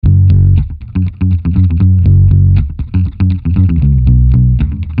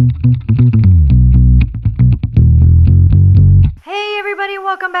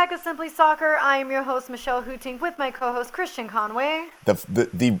Soccer. I am your host, Michelle Hooting, with my co-host, Christian Conway.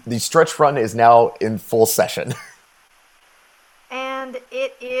 The stretch run is now in full session. And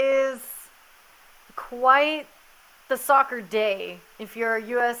it is quite the soccer day if you're a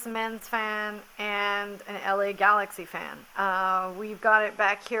U.S. men's fan and an L.A. Galaxy fan. We've got it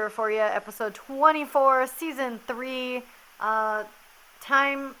back here for you, episode 24, season 3.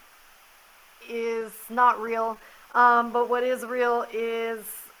 Time is not real, but what is real is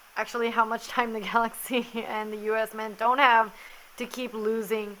actually how much time the Galaxy and the U.S. men don't have to keep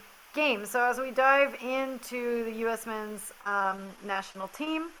losing games. So as we dive into the U.S. men's national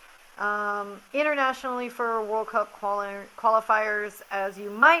team, internationally for World Cup qualifiers, as you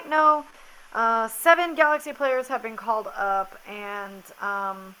might know, 7 Galaxy players have been called up, and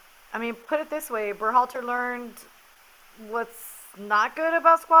put it this way, Berhalter learned what's not good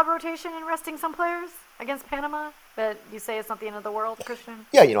about squad rotation and resting some players against Panama, but you say it's not the end of the world, Christian?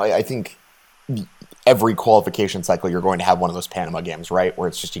 Yeah, I think every qualification cycle you're going to have one of those Panama games, right? Where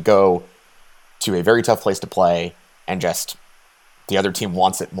it's just you go to a very tough place to play and just the other team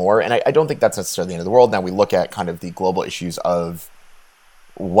wants it more. And I don't think that's necessarily the end of the world. Now we look at kind of the global issues of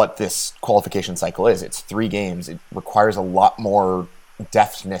what this qualification cycle is. It's 3 games. It requires a lot more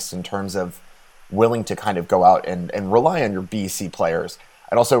deftness in terms of willing to kind of go out and rely on your BC players.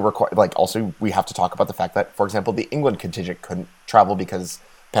 And also we have to talk about the fact that, for example, the England contingent couldn't travel because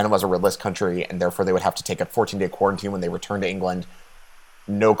Panama's a redless country, and therefore they would have to take a 14-day quarantine when they return to England.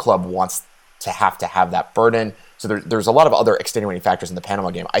 No club wants to have that burden. So there's a lot of other extenuating factors in the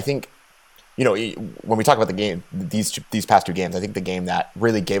Panama game. I think, when we talk about the game, these past 2 games, I think the game that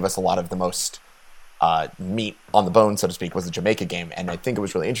really gave us a lot of the most meat on the bone, so to speak, was the Jamaica game. And I think it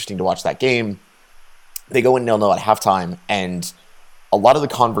was really interesting to watch that game. They go in 0-0 at halftime, and a lot of the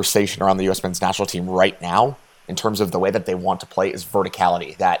conversation around the U.S. men's national team right now, in terms of the way that they want to play, is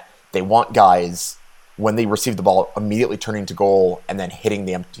verticality. That they want guys, when they receive the ball, immediately turning to goal and then hitting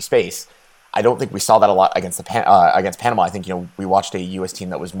the empty space. I don't think we saw that a lot against Panama. I think we watched a U.S. team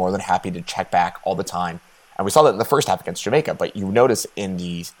that was more than happy to check back all the time, and we saw that in the first half against Jamaica. But you notice in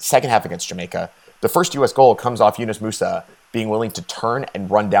the second half against Jamaica, the first U.S. goal comes off Yunus Musah being willing to turn and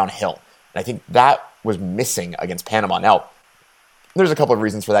run downhill, and I think that was missing against Panama. Now, there's a couple of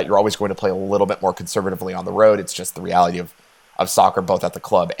reasons for that. You're always going to play a little bit more conservatively on the road. It's just the reality of soccer, both at the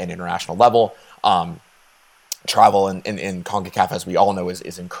club and international level. Travel in CONCACAF, as we all know, is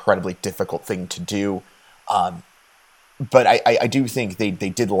an incredibly difficult thing to do. But I do think they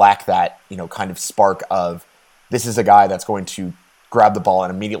did lack that, kind of spark of, this is a guy that's going to grab the ball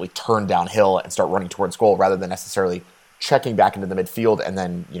and immediately turn downhill and start running towards goal, rather than necessarily checking back into the midfield and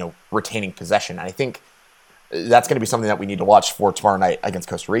then, retaining possession. And I think that's going to be something that we need to watch for tomorrow night against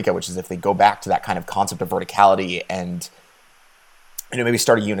Costa Rica, which is if they go back to that kind of concept of verticality and, maybe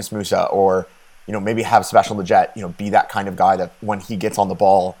start a Yunus Musah, or, maybe have Sebastian Lletget, be that kind of guy that when he gets on the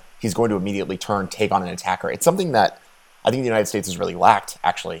ball, he's going to immediately take on an attacker. It's something that I think the United States has really lacked,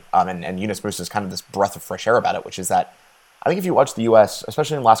 actually. And Yunus Musah is kind of this breath of fresh air about it, which is that I think if you watch the U.S.,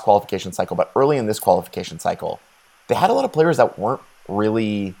 especially in the last qualification cycle, but early in this qualification cycle, they had a lot of players that weren't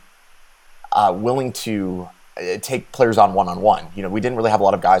really willing to take players on one-on-one. We didn't really have a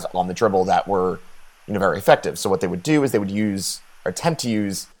lot of guys on the dribble that were, very effective. So what they would do is they would attempt to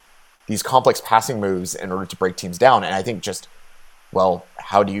use these complex passing moves in order to break teams down. And I think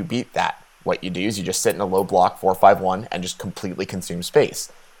how do you beat that? What you do is you just sit in a low block 4-5-1 and just completely consume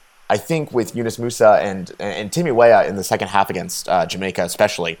space. I think with Yunus Musah and Timmy Weah in the second half against Jamaica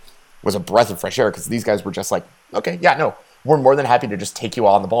especially was a breath of fresh air, because these guys were just like, okay, yeah, no, we're more than happy to just take you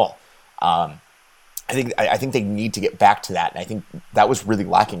all on the ball. I think they need to get back to that. And I think that was really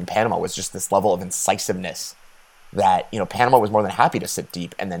lacking in Panama, was just this level of incisiveness that, Panama was more than happy to sit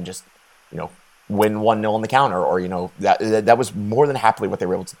deep and then just, win 1-0 on the counter, or, that was more than happily what they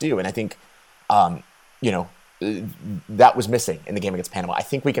were able to do. And I think, that was missing in the game against Panama. I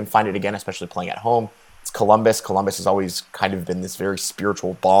think we can find it again, especially playing at home. It's Columbus. Columbus has always kind of been this very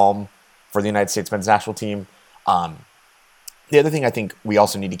spiritual balm for the United States men's national team. The other thing I think we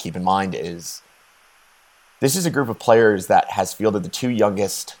also need to keep in mind is this is a group of players that has fielded the 2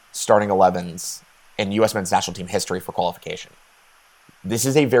 youngest starting 11s in U.S. men's national team history for qualification. This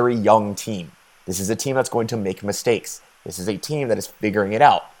is a very young team. This is a team that's going to make mistakes. This is a team that is figuring it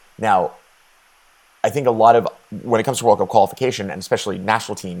out. Now, I think when it comes to World Cup qualification, and especially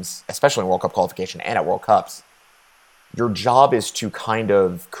national teams, especially in World Cup qualification and at World Cups, your job is to kind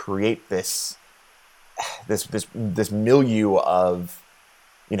of create this milieu of,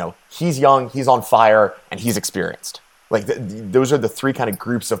 he's young, he's on fire, and he's experienced. Like those are the 3 kind of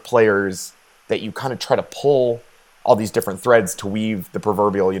groups of players that you kind of try to pull all these different threads to weave the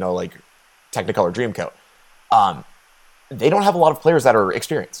proverbial, Technicolor Dreamcoat. They don't have a lot of players that are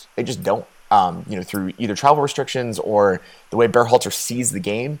experienced. They just don't. Through either travel restrictions or the way Berhalter sees the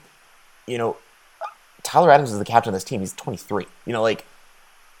game, Tyler Adams is the captain of this team. He's 23.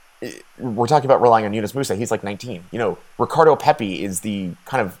 We're talking about relying on Yunus Musa. He's like 19. Ricardo Pepi is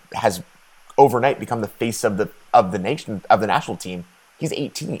has overnight become the face of the national team. He's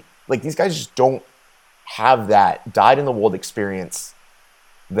 18. Like, these guys just don't have that dyed-in-the-wool experience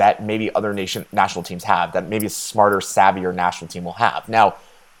that maybe other national teams have, that maybe a smarter, savvier national team will have. Now,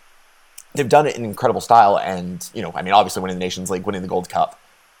 they've done it in incredible style, and obviously winning the Nations League, winning the Gold Cup,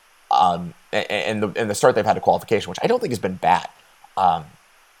 and the start they've had to qualification, which I don't think has been bad.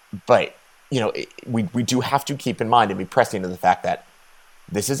 But we do have to keep in mind and be pressed into the fact that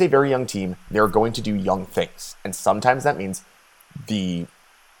this is a very young team. They're going to do young things, and sometimes that means the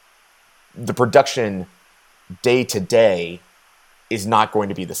production day to day is not going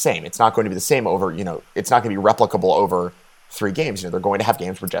to be the same. It's not going to be the same over, it's not going to be replicable over 3 games. They're going to have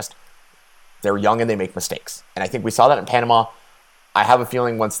games where they're young and they make mistakes. And I think we saw that in Panama. I have a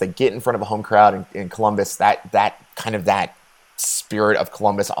feeling once they get in front of a home crowd in Columbus, that spirit of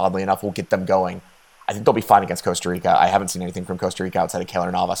Columbus, oddly enough, will get them going. I think they'll be fine against Costa Rica. I haven't seen anything from Costa Rica outside of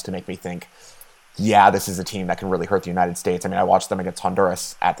Keylor Navas to make me think, yeah, this is a team that can really hurt the United States. I mean, I watched them against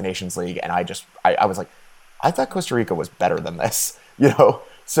Honduras at the Nations League, and I was like, I thought Costa Rica was better than this,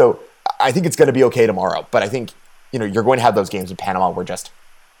 So I think it's going to be okay tomorrow. But I think, you're going to have those games in Panama where just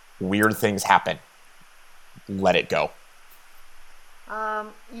weird things happen. Let it go.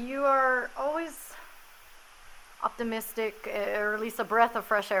 You are always optimistic, or at least a breath of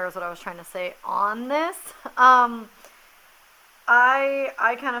fresh air is what I was trying to say on this.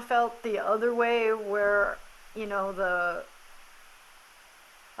 I kind of felt the other way where,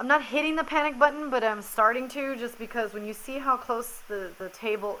 I'm not hitting the panic button, but I'm starting to, just because when you see how close the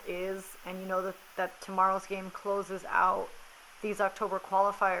table is, and that tomorrow's game closes out these October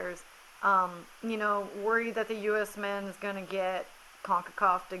qualifiers, worried that the U.S. men is going to get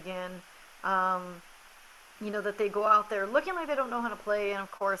CONCACAF'd again, that they go out there looking like they don't know how to play, and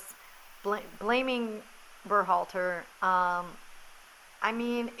of course, blaming Berhalter.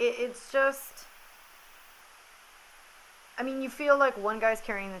 It's just... you feel like one guy's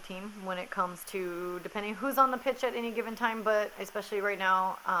carrying the team when it comes to, depending who's on the pitch at any given time, but especially right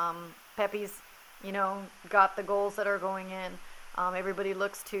now, Pepe's, got the goals that are going in. Everybody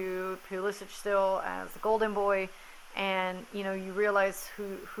looks to Pulisic still as the golden boy, and, you realize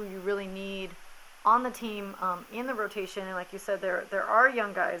who you really need on the team, in the rotation. And like you said, there are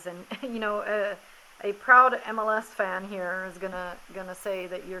young guys, and, a proud MLS fan here is gonna say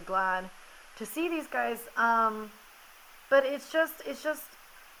that you're glad to see these guys. But it's just,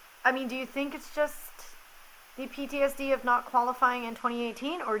 do you think it's just the PTSD of not qualifying in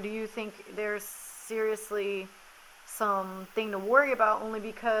 2018, or do you think there's seriously something to worry about, only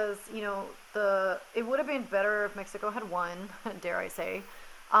because, it would have been better if Mexico had won, dare I say,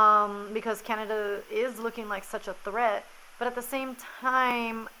 because Canada is looking like such a threat, but at the same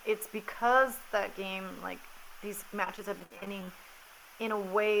time, it's because that game, these matches have been ending in a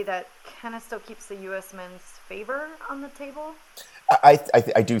way that kind of still keeps the U.S. men's favor on the table? I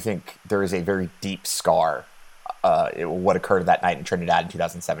do think there is a very deep scar, what occurred that night in Trinidad in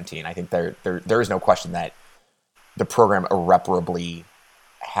 2017. I think there is no question that the program irreparably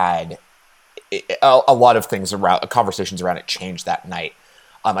had a lot of things around, conversations around it changed that night.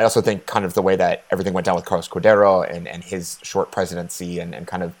 I also think kind of the way that everything went down with Carlos Cordero and his short presidency and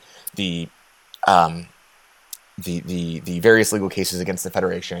kind of the various legal cases against the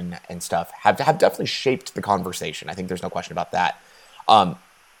Federation and stuff have definitely shaped the conversation. I think there's no question about that.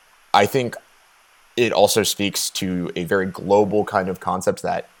 I think it also speaks to a very global kind of concept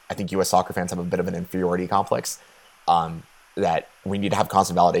that I think U.S. soccer fans have a bit of an inferiority complex, that we need to have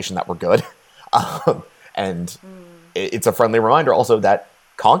constant validation that we're good. It's a friendly reminder also that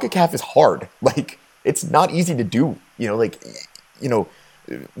CONCACAF is hard. It's not easy to do.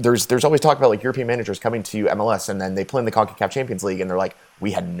 There's always talk about European managers coming to MLS and then they play in the CONCACAF Champions League and they're like,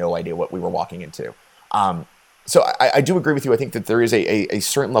 we had no idea what we were walking into. So I do agree with you. I think that there is a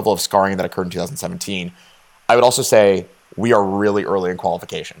certain level of scarring that occurred in 2017. I would also say we are really early in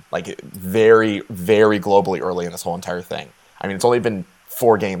qualification, very, very globally early in this whole entire thing. It's only been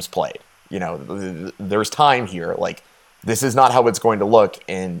 4 games played. There's time here. This is not how it's going to look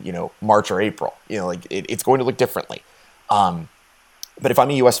in, March or April. It's going to look differently. But if I'm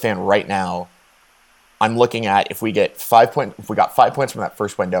a U.S. fan right now, I'm looking at if we got 5 points from that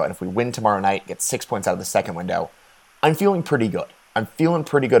first window, and if we win tomorrow night, get 6 points out of the second window, I'm feeling pretty good. I'm feeling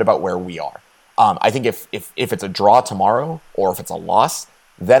pretty good about where we are. I think if it's a draw tomorrow, or if it's a loss,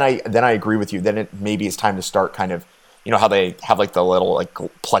 then I agree with you. Then it maybe it's time to start kind of, how they have like the little like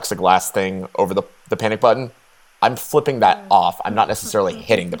plexiglass thing over the panic button. I'm flipping that off. I'm not necessarily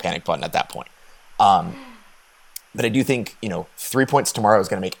hitting the panic button at that point. But I do think 3 points tomorrow is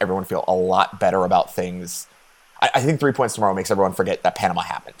going to make everyone feel a lot better about things. I think 3 points tomorrow makes everyone forget that Panama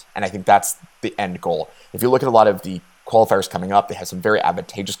happened, and I think that's the end goal. If you look at a lot of the qualifiers coming up, they have some very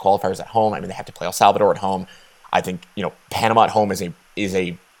advantageous qualifiers at home. I mean, they have to play El Salvador at home. I think Panama at home is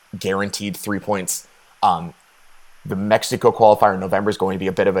a guaranteed 3 points. The Mexico qualifier in November is going to be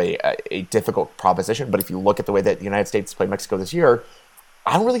a bit of a difficult proposition, but if you look at the way that the United States played Mexico this year,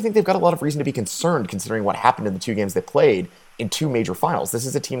 I don't really think they've got a lot of reason to be concerned considering what happened in the 2 games they played in 2 major finals. This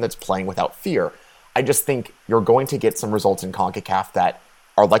is a team that's playing without fear. I just think you're going to get some results in CONCACAF that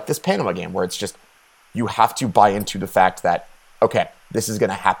are like this Panama game where it's just you have to buy into the fact that, okay, this is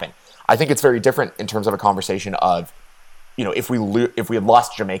going to happen. I think it's very different in terms of a conversation of, if we had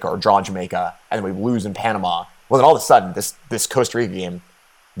lost Jamaica or drawn Jamaica and then we lose in Panama, well, then all of a sudden this Costa Rica game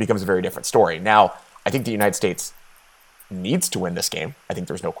becomes a very different story. Now, I think the United States needs to win this game. I think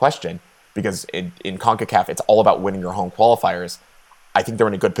there's no question because in CONCACAF, it's all about winning your home qualifiers. I think they're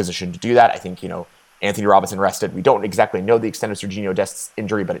in a good position to do that. I think, Anthony Robinson rested. We don't exactly know the extent of Serginho Dest's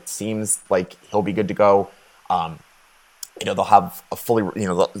injury, but it seems like he'll be good to go. They'll have a fully,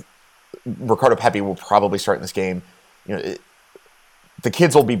 Ricardo Pepi will probably start in this game. The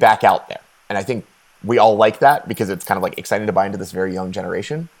kids will be back out there. And I think we all like that because it's kind of like exciting to buy into this very young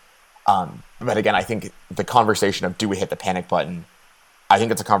generation. But again, I think the conversation of do we hit the panic button, I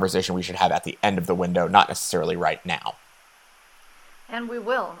think it's a conversation we should have at the end of the window, not necessarily right now. And we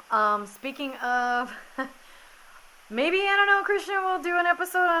will. Speaking of, maybe, I don't know, Christian will do an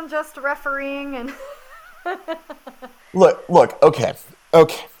episode on just refereeing and... Look, okay.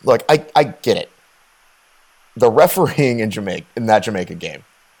 Look, I get it. The refereeing in that Jamaica game,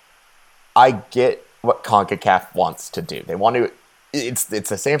 I get what CONCACAF wants to do. They want to. It's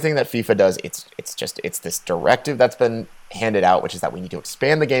the same thing that FIFA does. It's this directive that's been handed out, which is that we need to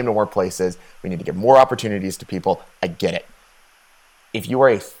expand the game to more places. We need to give more opportunities to people. I get it. If you are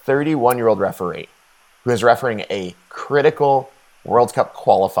a 31-year-old referee who is refereeing a critical World Cup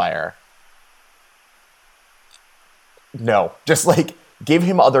qualifier, no, just give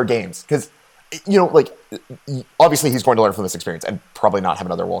him other games because obviously he's going to learn from this experience and probably not have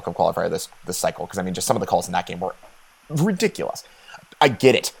another World Cup qualifier this cycle because just some of the calls in that game were ridiculous. I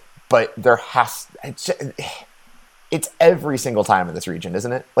get it, but it's every single time in this region,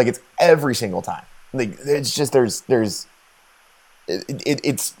 isn't it? It's every single time. It's just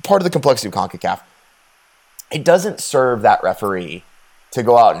it's part of the complexity of CONCACAF. It doesn't serve that referee to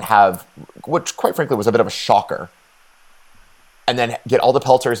go out and have, which quite frankly was a bit of a shocker, and then get all the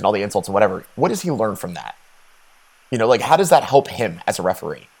pelters and all the insults and whatever. What does he learn from that? How does that help him as a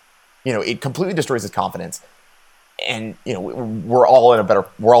referee? It completely destroys his confidence. And, we're all in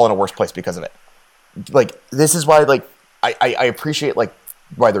a worse place because of it. This is why, I appreciate,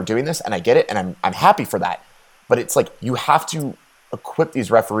 why they're doing this, and I get it, and I'm happy for that. But it's you have to equip these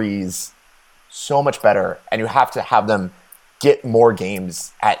referees so much better, and you have to have them get more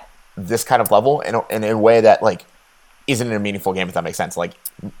games at this kind of level in a way that, isn't in a meaningful game, if that makes sense.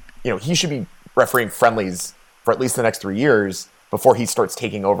 He should be refereeing friendlies for at least the next 3 years before he starts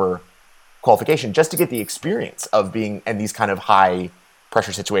taking over qualification, just to get the experience of being in these kind of high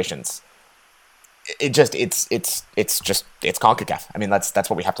pressure situations. It's CONCACAF. I mean, that's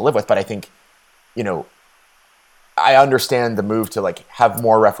what we have to live with. But I think, I understand the move to have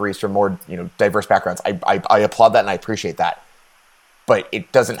more referees from more diverse backgrounds. I applaud that and I appreciate that. But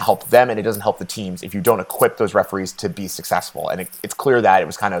it doesn't help them and it doesn't help the teams if you don't equip those referees to be successful. And it's clear that it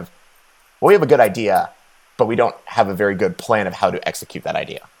was kind of, well, we have a good idea, but we don't have a very good plan of how to execute that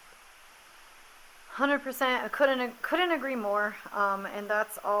idea. 100%. I couldn't agree more. And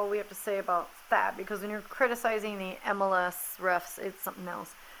that's all we have to say about that, because when you're criticizing the MLS refs, it's something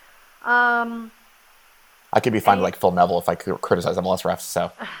else. I could be fine like Phil Neville if I could criticize MLS refs.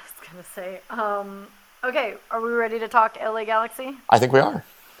 So I was gonna say, okay, are we ready to talk LA Galaxy? I think we are.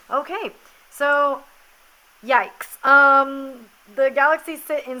 Okay, so yikes. The Galaxy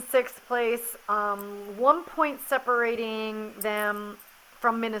sit in 6th place, 1 point separating them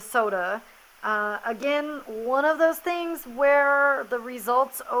from Minnesota. Again, one of those things where the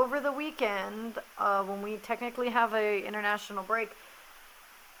results over the weekend, when we technically have a international break,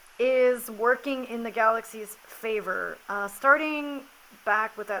 is working in the Galaxy's favor. Starting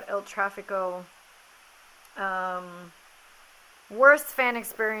back with that El Tráfico, worst fan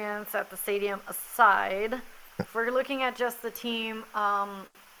experience at the stadium aside, if we're looking at just the team,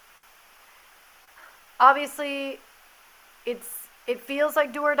 obviously it it feels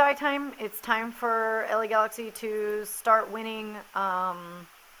like do or die time. It's time for LA Galaxy to start winning.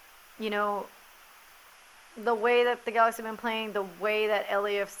 You know, the way that the Galaxy have been playing, the way that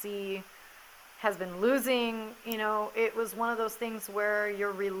LAFC has been losing, it was one of those things where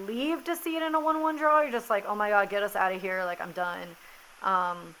you're relieved to see it in a 1-1 draw. You're just like, oh my God, get us out of here. Like, I'm done.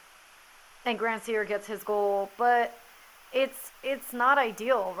 And Grandsir gets his goal. But it's not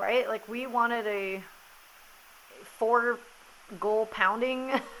ideal, right? Like, we wanted a 4-goal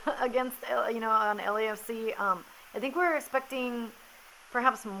pounding against, on LAFC. I think we were expecting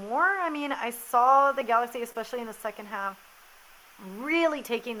perhaps more. I mean, I saw the Galaxy, especially in the second half, really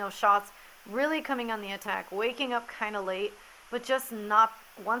taking those shots, really coming on the attack, waking up kind of late, but just not,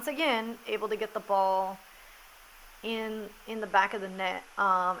 once again, able to get the ball in the back of the net,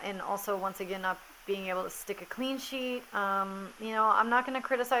 and also, once again, not being able to stick a clean sheet. I'm not going to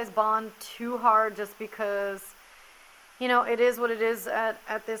criticize Bond too hard just because, it is what it is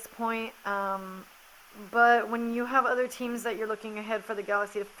at this point. But when you have other teams that you're looking ahead for the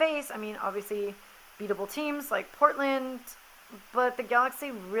Galaxy to face, I mean, obviously beatable teams like Portland, but the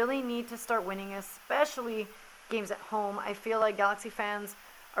Galaxy really need to start winning, especially games at home. I feel like Galaxy fans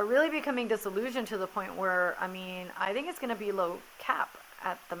are really becoming disillusioned to the point where, I mean, I think it's going to be low cap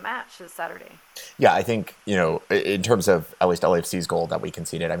at the match this Saturday. Yeah, I think, in terms of at least LAFC's goal that we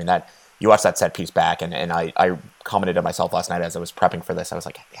conceded, I mean, that you watch that set piece back, and I commented to myself last night as I was prepping for this. I was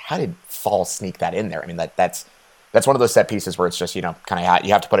like, how did Fall sneak that in there? I mean, that's one of those set pieces where it's just, kind of,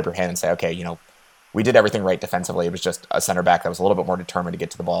 you have to put up your hand and say, okay, we did everything right defensively. It was just a center back that was a little bit more determined to get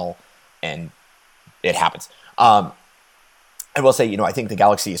to the ball, and it happens. I will say, I think the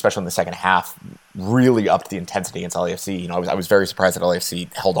Galaxy, especially in the second half, really upped the intensity against LAFC. I was very surprised that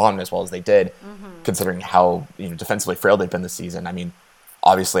LAFC held on as well as they did, considering how defensively frail they've been this season. I mean,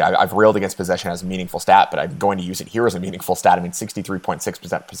 obviously, I've railed against possession as a meaningful stat, but I'm going to use it here as a meaningful stat. I mean,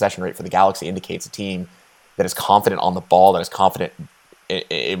 63.6% possession rate for the Galaxy indicates a team that is confident on the ball, that is confident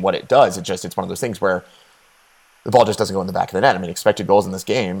in what it does. It's one of those things where the ball just doesn't go in the back of the net. I mean, expected goals in this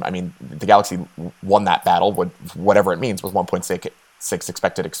game, I mean, the Galaxy won that battle, whatever it means, with 1.6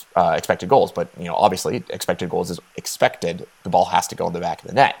 expected goals. But, obviously, expected goals is expected. The ball has to go in the back of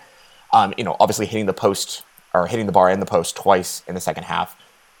the net. Obviously hitting the post, or hitting the bar and the post twice in the second half,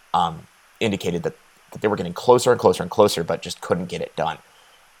 indicated that they were getting closer and closer and closer, but just couldn't get it done.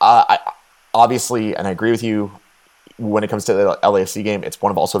 Obviously, and I agree with you, when it comes to the LAFC game, it's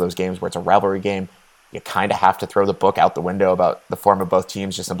one of also those games where it's a rivalry game. You kind of have to throw the book out the window about the form of both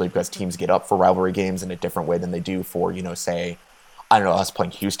teams, just simply because teams get up for rivalry games in a different way than they do for, say, I don't know, us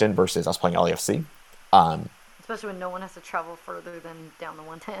playing Houston versus us playing LAFC. Especially when no one has to travel further than down the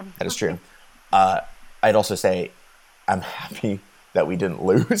 110. That is true. I'd also say I'm happy that we didn't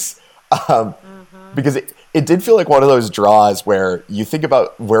lose, because it did feel like one of those draws where you think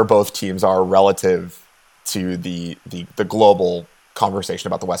about where both teams are relative to the global conversation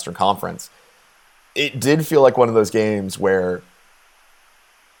about the Western Conference. It did feel like one of those games where,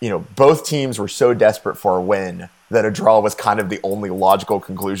 both teams were so desperate for a win that a draw was kind of the only logical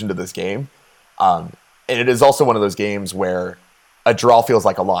conclusion to this game. And it is also one of those games where a draw feels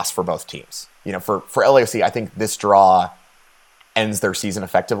like a loss for both teams. For LAFC, I think this draw ends their season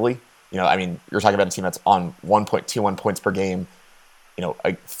effectively. I mean, you're talking about a team that's on 1.21 points per game,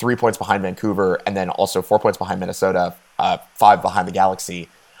 3 points behind Vancouver, and then also 4 points behind Minnesota, 5 behind the Galaxy.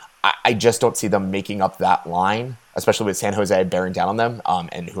 I just don't see them making up that line, especially with San Jose bearing down on them,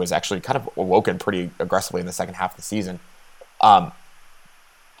 and who has actually kind of awoken pretty aggressively in the second half of the season. But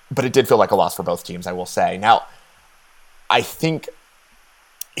it did feel like a loss for both teams, I will say. Now, I think,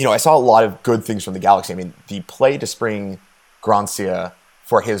 I saw a lot of good things from the Galaxy. I mean, the play to spring Grandsir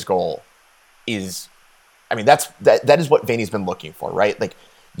for his goal is, I mean, that is what Vanney's been looking for, right? Like,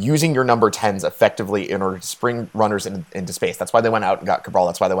 using your number 10s effectively in order to spring runners into space. That's why they went out and got Cabral.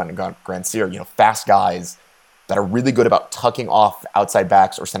 That's why they went and got Grandsir. Fast guys that are really good about tucking off outside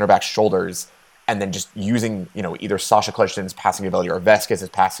backs or center backs' shoulders, and then just using, either Sasha Kljestan's passing ability or Vesquez's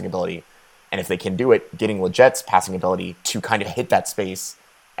passing ability. And if they can do it, getting Leget's passing ability to kind of hit that space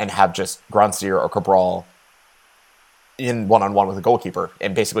and have just Grandsir or Cabral in one-on-one with the goalkeeper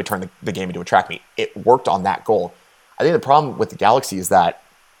and basically turn the game into a track meet. It worked on that goal. I think the problem with the Galaxy is that,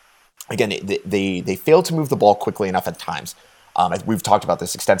 again, they fail to move the ball quickly enough at times. We've talked about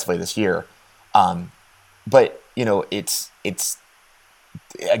this extensively this year. But, it's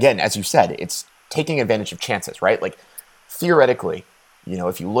again, as you said, it's taking advantage of chances, right? Like, theoretically,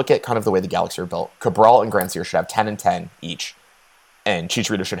 if you look at kind of the way the Galaxy are built, Cabral and Grandsir should have 10 and 10 each, and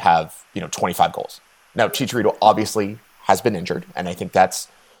Chicharito should have, 25 goals. Now, Chicharito obviously has been injured, and I think that's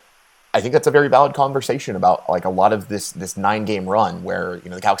I think that's a very valid conversation about like a lot of this 9-game run where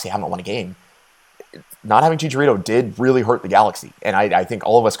the Galaxy haven't won a game. Not having Chicharito did really hurt the Galaxy, and I think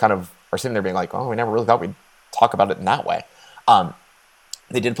all of us kind of are sitting there being like, oh, we never really thought we'd talk about it in that way.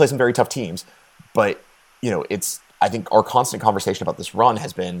 They did play some very tough teams, but I think our constant conversation about this run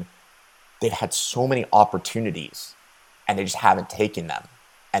has been they've had so many opportunities and they just haven't taken them.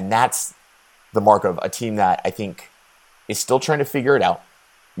 And that's the mark of a team that I think is still trying to figure it out,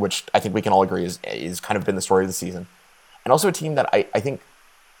 which I think we can all agree is kind of been the story of the season. And also a team that I think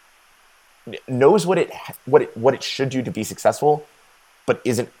knows what it should do to be successful, but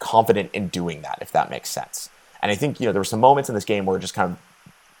isn't confident in doing that, if that makes sense. And I think, there were some moments in this game where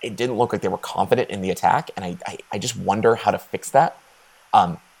it didn't look like they were confident in the attack, and I just wonder how to fix that.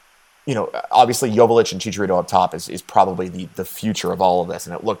 Obviously Joveljic and Chicharito up top is probably the future of all of this,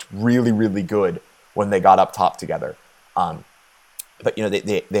 and it looked really, really good when they got up top together. But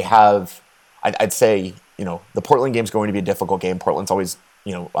they have, I'd say, the Portland game's going to be a difficult game. Portland's always,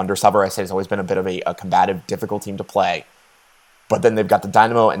 under Savares has always been a bit of a combative, difficult team to play. But then they've got the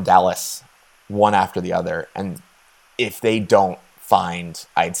Dynamo and Dallas one after the other, and if they don't find,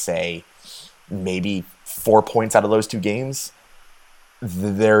 I'd say, maybe 4 points out of those 2 games,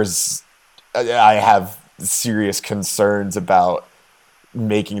 I have serious concerns about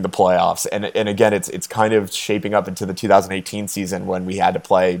making the playoffs. And again, it's kind of shaping up into the 2018 season when we had to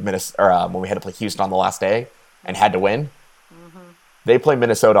play Houston on the last day and had to win. Mm-hmm. They play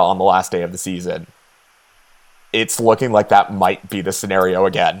Minnesota on the last day of the season. It's looking like that might be the scenario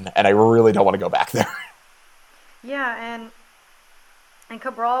again, and I really don't want to go back there. Yeah, and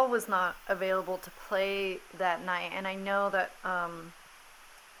Cabral was not available to play that night, and I know that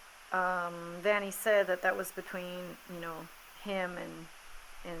Vanny said that was between him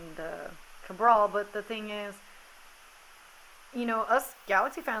and Cabral, but the thing is, us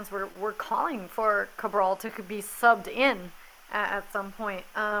Galaxy fans were calling for Cabral to be subbed in at some point.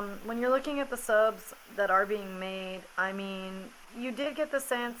 When you're looking at the subs that are being made, I mean, you did get the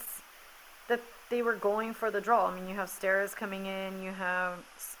sense that they were going for the draw. I mean, you have Steres coming in, you have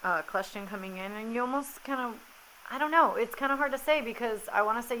Kleshtin coming in, and you almost kind of, I don't know, it's kind of hard to say because I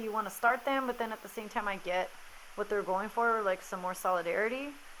want to say you want to start them, but then at the same time I get what they're going for, like some more solidarity,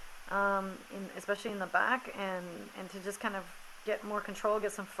 especially in the back, and to just kind of get more control,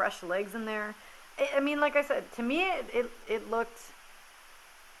 get some fresh legs in there. I mean, like I said, to me, it looked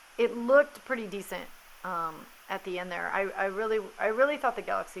pretty decent at the end there. I really thought the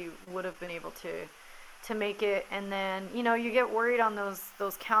Galaxy would have been able to make it, and then you get worried on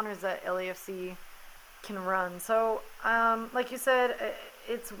those counters that LAFC can run. So like you said,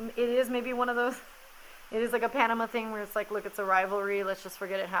 it is maybe one of those. It is like a Panama thing where it's like, look, it's a rivalry. Let's just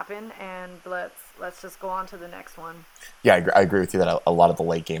forget it happened, and let's just go on to the next one. Yeah, I agree with you that a lot of the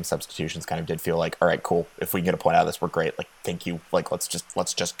late game substitutions kind of did feel like, all right, cool. If we can get a point out of this, we're great. Like, thank you. Like, let's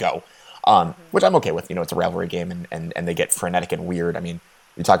just go. Which I'm okay with. It's a rivalry game, and they get frenetic and weird. I mean,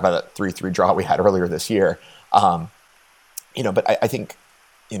 you talk about that 3-3 draw we had earlier this year. But I think,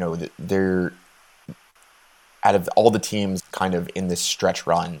 they're out of all the teams kind of in this stretch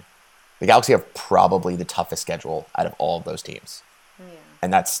run, the Galaxy have probably the toughest schedule out of all of those teams. Yeah.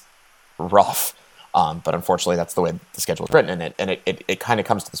 And that's rough. But unfortunately, that's the way the schedule is written. And it kind of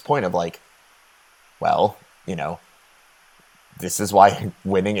comes to this point of like, well, this is why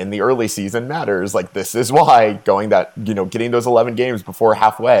winning in the early season matters. Like, this is why getting those 11 games before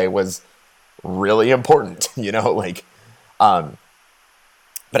halfway was really important, but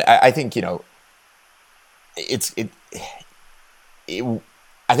I think,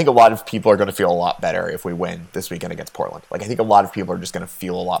 I think a lot of people are going to feel a lot better if we win this weekend against Portland. Like, I think a lot of people are just going to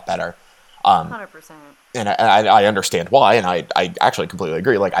feel a lot better. 100%. And I understand why, and I actually completely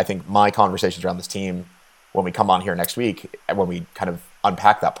agree. Like, I think my conversations around this team when we come on here next week, and when we kind of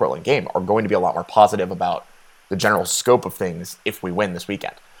unpack that Portland game, are going to be a lot more positive about the general scope of things if we win this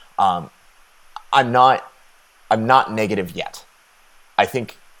weekend. I'm not negative yet. I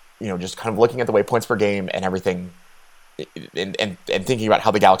think, just kind of looking at the way points per game and everything, and thinking about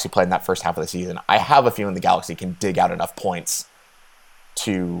how the Galaxy played in that first half of the season, I have a feeling the Galaxy can dig out enough points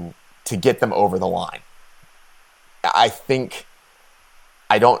to get them over the line. I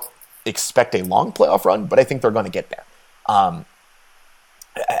don't expect a long playoff run, but I think they're going to get there. And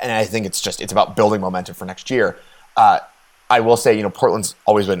I think it's about building momentum for next year. I will say, Portland's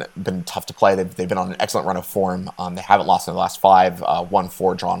always been tough to play. They've been on an excellent run of form. They haven't lost in the last 5, won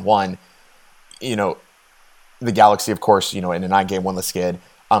 4, drawn 1. The Galaxy, of course, in a 9-game winless skid,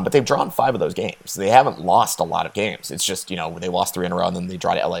 but they've drawn 5 of those games. They haven't lost a lot of games. It's just, they lost 3 in a row and then they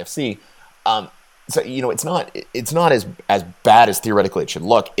draw to LAFC. So it's not as bad as theoretically it should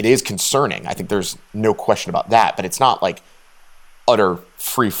look. It is concerning. I think there's no question about that. But it's not like utter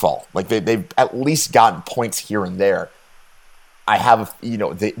free fall. Like they've at least gotten points here and there.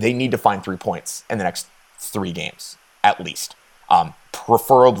 They need to find 3 points in the next 3 games at least,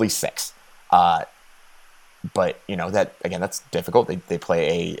 preferably 6. But that again, that's difficult. They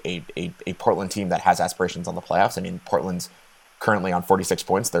play a Portland team that has aspirations on the playoffs. I mean, Portland's currently on 46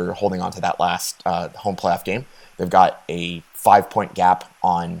 points. They're holding on to that last home playoff game. They've got a 5-point gap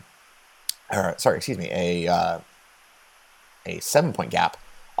on, a 7-point gap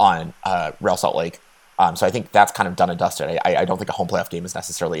on Real Salt Lake. So I think that's kind of done and dusted. I don't think a home playoff game is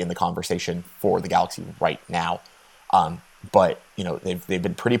necessarily in the conversation for the Galaxy right now. But they've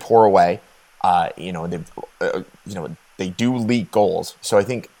been pretty poor away. They do leak goals. So I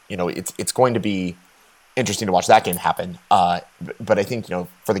think it's going to be interesting to watch that game happen. But I think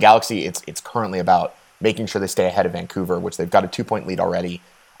for the Galaxy, it's currently about making sure they stay ahead of Vancouver, which they've got a 2-point lead already.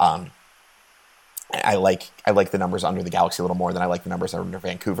 I like the numbers under the Galaxy a little more than I like the numbers under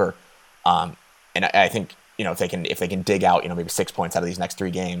Vancouver. And I think if they can dig out maybe 6 points out of these next 3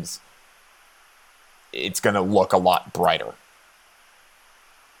 games, it's going to look a lot brighter.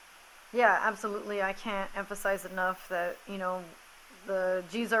 Yeah, absolutely. I can't emphasize enough that the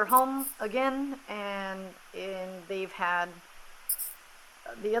G's are home again, and they've had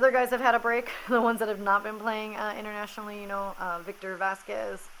the other guys have had a break. The ones that have not been playing internationally, Victor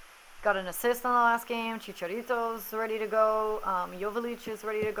Vasquez got an assist on the last game. Chicharito's ready to go. Joveljic is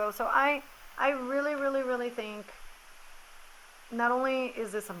ready to go. So I really, really, really think not only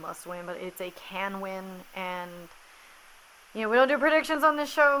is this a must win, but it's a can win. And we don't do predictions on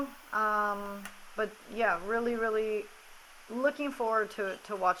this show, but yeah, really, really looking forward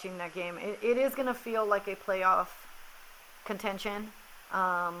to watching that game. It is going to feel like a playoff contention.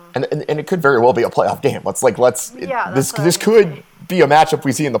 And it could very well be a playoff game. This could be a matchup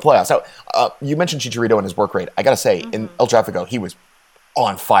we see in the playoffs. Now, you mentioned Chicharito and his work rate. I gotta say, in El Tráfico, he was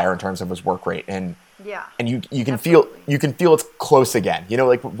on fire in terms of his work rate, and you can feel it's close again.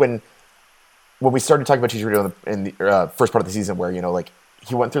 Like when we started talking about Chicharito in the first part of the season, where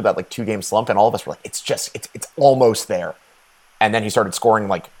he went through that 2-game slump, and all of us were like, it's almost there, and then he started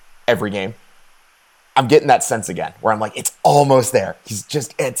scoring every game. I'm getting that sense again, where I'm like, it's almost there. He's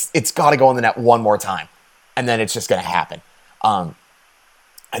just, it's got to go in the net one more time, and then it's just going to happen. I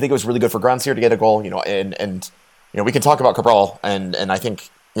think it was really good for Grandsir to get a goal, and we can talk about Cabral, and I think,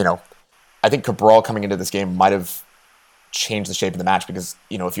 Cabral coming into this game might have changed the shape of the match, because,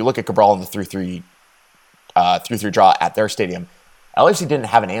 if you look at Cabral in the 3-3 draw at their stadium, LAFC didn't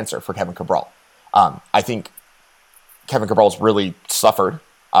have an answer for Kevin Cabral. I think Kevin Cabral's really suffered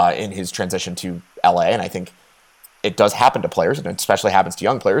in his transition to LA, and I think it does happen to players, and it especially happens to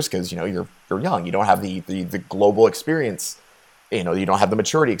young players, because you're young, you don't have the global experience, you don't have the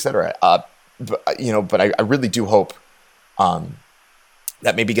maturity, etc. But I really do hope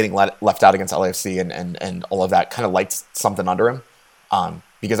that maybe getting left out against LAFC and all of that kind of lights something under him,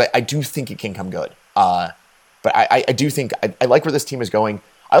 because I do think it can come good. But I do think I like where this team is going.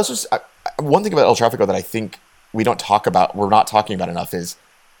 I also one thing about El Tráfico that I think we're not talking about enough is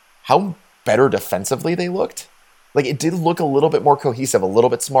how better defensively they looked. It did look a little bit more cohesive, a little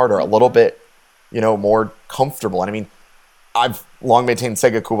bit smarter, a little bit, more comfortable. And I mean, I've long maintained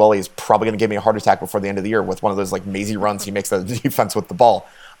Sega Koulibaly is probably going to give me a heart attack before the end of the year with one of those mazy runs he makes the defense with the ball.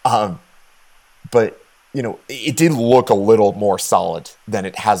 But it did look a little more solid than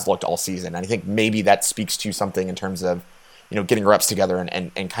it has looked all season. And I think maybe that speaks to something in terms of, getting reps together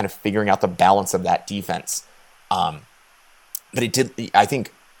and kind of figuring out the balance of that defense. But it did, I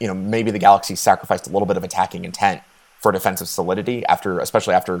think, maybe the Galaxy sacrificed a little bit of attacking intent for defensive solidity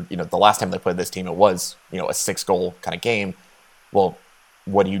especially after, the last time they played this team, it was, a 6-goal kind of game. Well,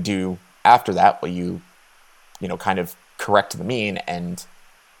 what do you do after that? Well, you kind of correct the mean, and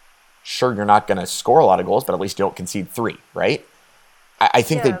sure, you're not going to score a lot of goals, but at least you don't concede 3, right? I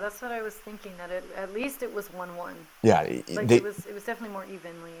think that's what I was thinking, that at least it was 1-1. Yeah. It was definitely more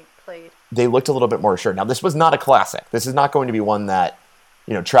evenly played. They looked a little bit more assured. Now, this was not a classic. This is not going to be one that,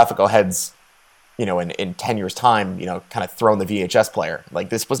 Tráfico heads, in 10 years' time, kind of throwing the VHS player.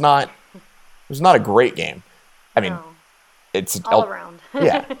 This was not a great game. I mean, it's all around.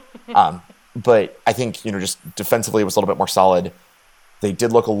 Yeah. But I think, just defensively it was a little bit more solid. They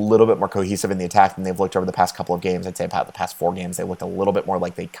did look a little bit more cohesive in the attack than they've looked over the past couple of games. I'd say about the past 4 games, they looked a little bit more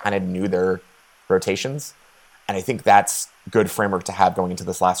like they kind of knew their rotations. And I think that's good framework to have going into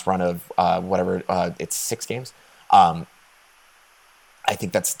this last run of it's 6 games. I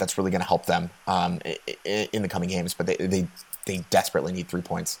think that's really going to help them in the coming games. But they desperately need 3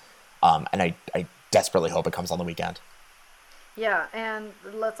 points. And I desperately hope it comes on the weekend. Yeah, and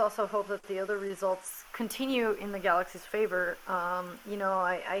let's also hope that the other results continue in the Galaxy's favor.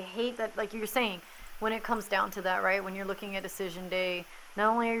 I hate that, like you're saying, when it comes down to that, right? When you're looking at decision day,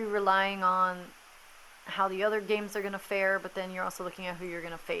 not only are you relying on how the other games are going to fare, but then you're also looking at who you're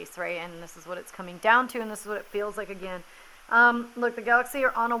going to face, right? And this is what it's coming down to, and this is what it feels like again. Look, the Galaxy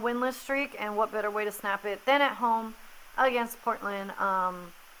are on a winless streak, and what better way to snap it than at home against Portland?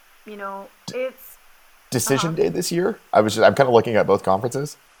 It's Decision day this year, I'm kind of looking at both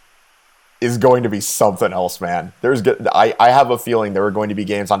conferences, is going to be something else, man. I have a feeling there are going to be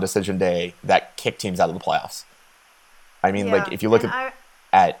games on decision day that kick teams out of the playoffs. I mean, yeah, like if you look and I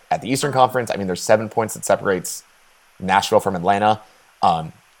at the Eastern Conference, I mean, there's 7 points that separates Nashville from Atlanta.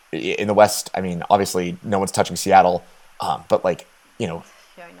 In the West, I mean, obviously no one's touching Seattle, but like yeah,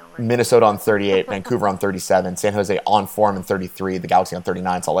 I know, right? Minnesota on 38, Vancouver on 37, San Jose on form in 33, the Galaxy on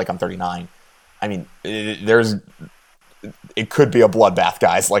 39, Salt Lake on 39. I mean, it could be a bloodbath,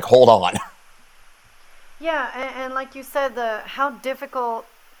 guys. Like, hold on. Yeah, and like you said, the how difficult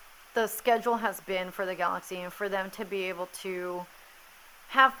the schedule has been for the Galaxy and for them to be able to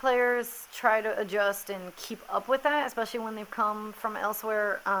have players try to adjust and keep up with that, especially when they've come from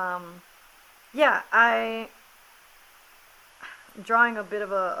elsewhere. Yeah, I'm drawing a bit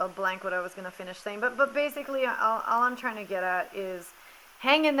of a blank what I was going to finish saying, but basically, all I'm trying to get at is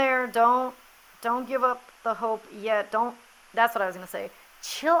hang in there. Don't give up the hope yet. Don't. That's what I was going to say.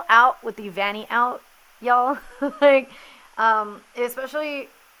 Chill out with the Vanny out, y'all. like, especially,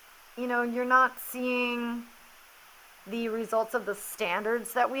 you're not seeing the results of the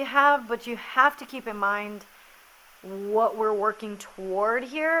standards that we have, but you have to keep in mind what we're working toward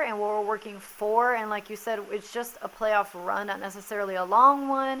here and what we're working for. And like you said, it's just a playoff run, not necessarily a long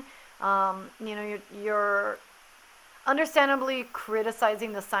one. You're understandably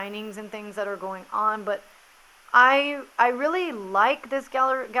criticizing the signings and things that are going on, but I really like this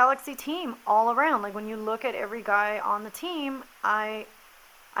Galaxy team all around. Like when you look at every guy on the team, I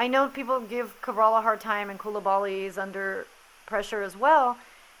know people give Cabral a hard time and Koulibaly is under pressure as well,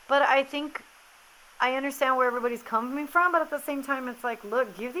 but I think I understand where everybody's coming from. But at the same time, it's like,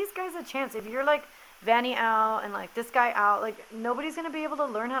 look, give these guys a chance. If you're like Vanny out and like this guy out, like nobody's gonna be able to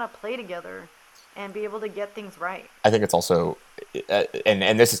learn how to play together and be able to get things right. I think it's also,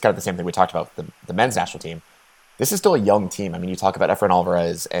 and this is kind of the same thing we talked about with the men's national team. This is still a young team. I mean, you talk about Efrain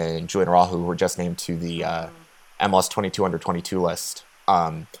Alvarez and Julian Araujo, who were just named to the MLS 22 under 22 list.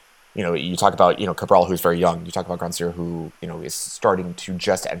 You talk about Cabral, who's very young. You talk about Grandsir, who is starting to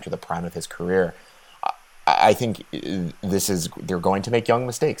just enter the prime of his career. I think they're going to make young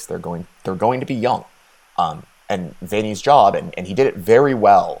mistakes. They're going to be young. And Vanny's job, and he did it very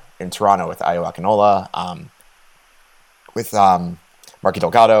well in Toronto with Ayo Akinola, with Marky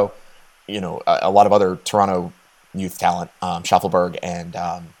Delgado, a lot of other Toronto youth talent, Schaffelberg and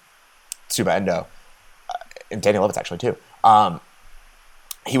Tsuba Endo, and Danny Levitz actually too.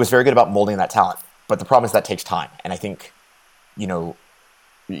 He was very good about molding that talent, but the problem is that takes time. And I think,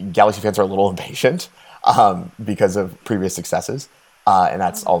 Galaxy fans are a little impatient because of previous successes, and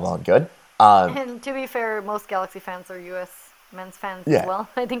that's all well and good. And to be fair, most Galaxy fans are U.S. men's fans Yeah. as well.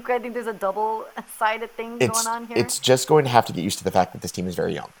 I think there's a double-sided thing going on here. It's just going to have to get used to the fact that this team is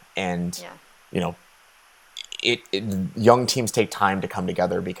very young, and Yeah. young teams take time to come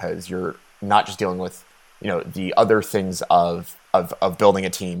together because you're not just dealing with the other things of building a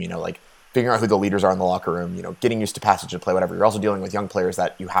team, like figuring out who the leaders are in the locker room, getting used to passage of play, whatever. You're also dealing with young players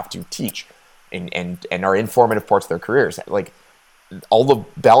that you have to teach and are informative parts of their careers. Like all the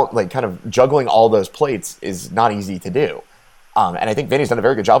kind of juggling all those plates is not easy to do. And I think Vinny's done a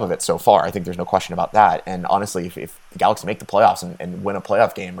very good job of it so far. I think there's no question about that. And honestly, if the Galaxy make the playoffs and win a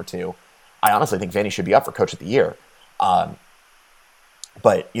playoff game or two, I honestly think Vinny should be up for Coach of the Year. But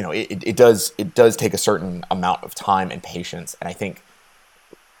it does take a certain amount of time and patience. And I think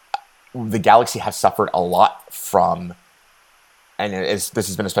the Galaxy have suffered a lot from, and this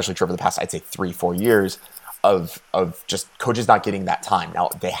has been especially true over the past, I'd say 3-4 years, of just coaches not getting that time. Now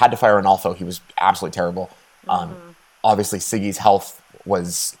they had to fire Analfo; he was absolutely terrible. Obviously, Siggy's health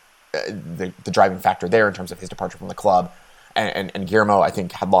was the driving factor there in terms of his departure from the club. And Guillermo, I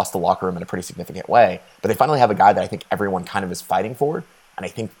think, had lost the locker room in a pretty significant way. But they finally have a guy that I think everyone kind of is fighting for, and I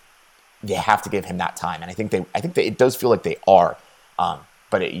think they have to give him that time. And I think it does feel like they are.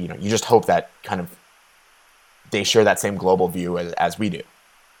 But you just hope that kind of they share that same global view as we do.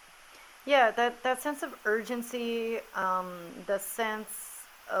 Yeah, that sense of urgency, the sense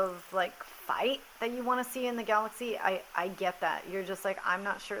of like fight that you want to see in the Galaxy, I get that. You're just like, I'm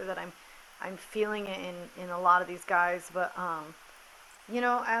not sure that I'm feeling it in a lot of these guys, but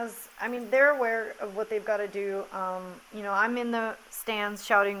they're aware of what they've got to do. I'm in the stands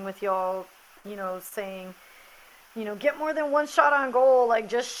shouting with y'all, saying, get more than one shot on goal. Like,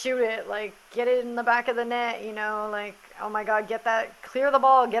 just shoot it. Like, get it in the back of the net. Like, oh my God, get that, clear the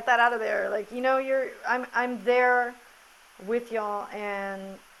ball, get that out of there. Like, I'm there with y'all, and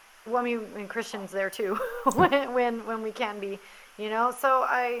well, and Christian's there too, when we can be. So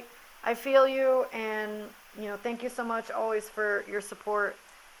I feel you, and thank you so much always for your support.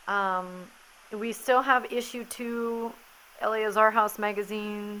 Um, we still have issue 2, Eleazar House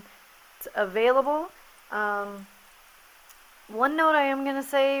magazine available. One note I am going to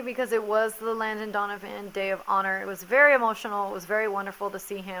say, because it was the Landon Donovan Day of Honor, it was very emotional. It was very wonderful to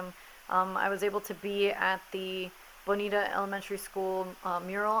see him. I was able to be at the Bonita Elementary School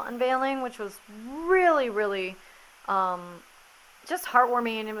mural unveiling, which was really, really just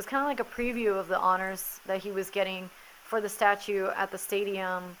heartwarming. And it was kind of like a preview of the honors that he was getting for the statue at the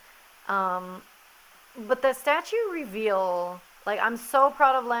stadium. But the statue reveal, like, I'm so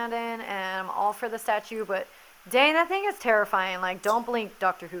proud of Landon, and I'm all for the statue, but dang, that thing is terrifying. Like, don't blink,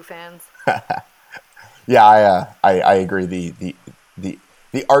 Doctor Who fans. Yeah, I agree. The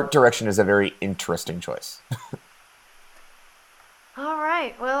art direction is a very interesting choice. All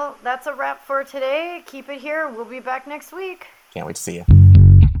right, well, that's a wrap for today. Keep it here. We'll be back next week. Can't wait to see you.